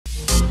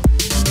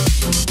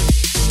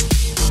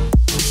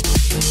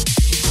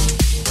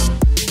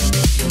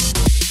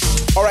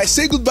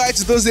say goodbye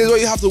to those days where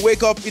you have to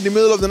wake up in the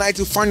middle of the night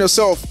to find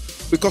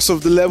yourself because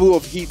of the level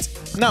of heat.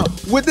 Now,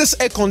 with this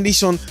air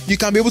condition, you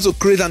can be able to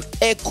create an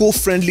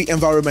eco-friendly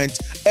environment,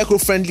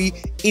 eco-friendly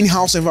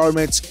in-house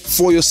environment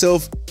for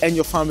yourself and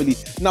your family.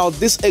 Now,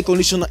 this air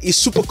conditioner is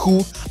super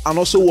cool, and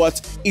also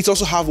it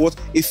also have a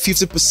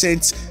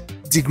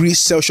 50% degrees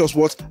Celsius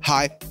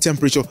high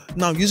temperature.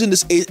 Now, using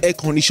this air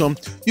condition,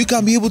 you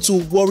can be able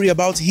to worry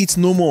about heat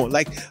no more.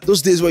 Like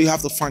those days where you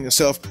have to fan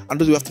yourself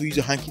and those you have to use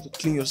your hanky to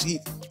clean your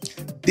heat.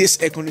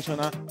 This air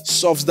conditioner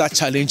solves that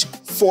challenge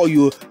for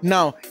you.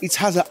 Now, it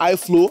has an high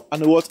flow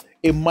and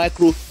a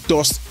micro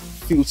dust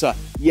filter.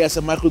 Yes,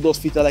 a micro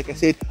dust filter, like I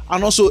said,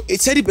 and also a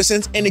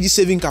 30% energy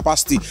saving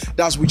capacity.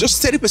 That's with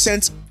just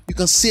 30%, you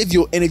can save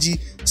your energy.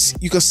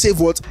 You can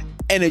save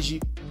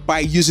energy by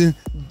using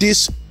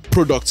this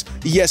product.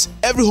 Yes,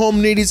 every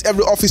home needs it,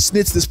 every office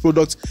needs this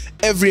product,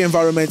 every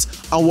environment,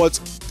 and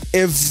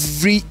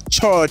every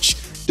church,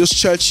 those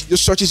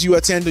churches you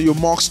attend, or your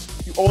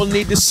mosques, you all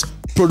need this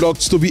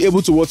product to be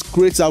able to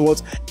create a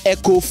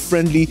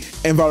eco-friendly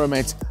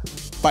environment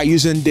by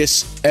using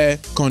this air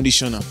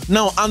conditioner.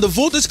 Now, and the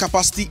voltage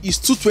capacity is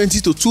 220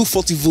 to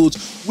 240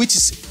 volts, which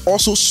is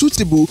also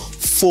suitable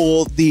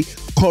for the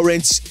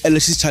current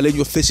electricity challenge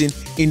you're facing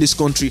in this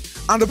country.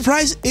 And the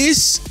price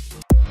is